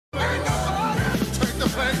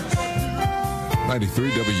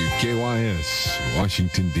93 WKYS,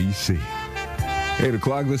 Washington, D.C. 8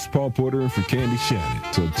 o'clock, this is Paul Porter in for Candy Shannon.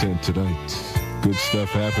 Till 10 tonight. Good stuff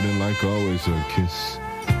happening like always on KISS.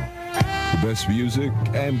 The best music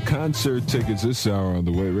and concert tickets this hour on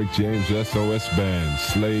the way. Rick James, SOS Band,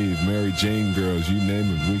 Slave, Mary Jane Girls, you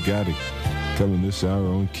name it, we got it. Coming this hour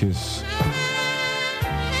on KISS.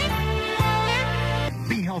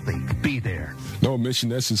 Be healthy. Be there. No admission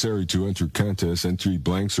necessary to enter contest. Entry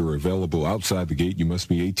blanks are available outside the gate. You must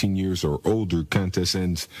be 18 years or older. Contest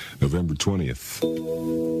ends November 20th.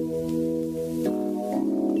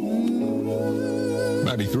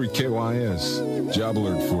 93 KYS. Job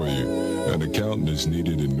alert for you. An accountant is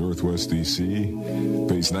needed in Northwest D.C.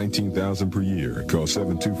 Pays $19,000 per year. Call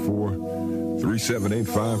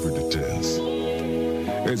 724-3785 for details.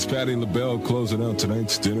 It's Patti LaBelle closing out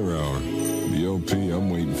tonight's dinner hour. The LP, I'm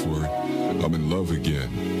waiting for it. I'm in love again.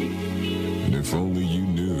 And if only you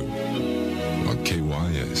knew. On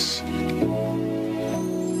KYS.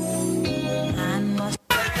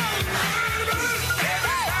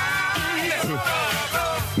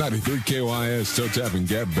 93 KYS, Toe Tap and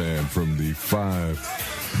Gap Band from the 5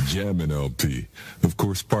 Jammin' LP. Of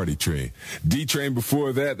course, Party Train. D-Train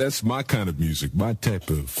before that, that's my kind of music, my type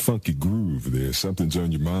of funky groove there. Something's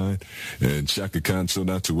on your mind. And Chaka Khan, So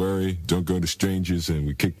Not to Worry, Don't Go to Strangers. And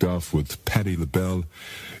we kicked off with Patti LaBelle,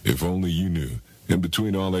 If Only You Knew. In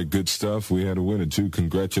between all that good stuff, we had a winner, too.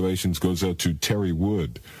 Congratulations goes out to Terry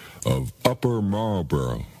Wood of Upper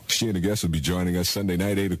Marlboro. She and a guest will be joining us Sunday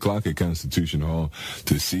night, 8 o'clock at Constitution Hall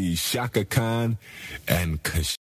to see Chaka Khan and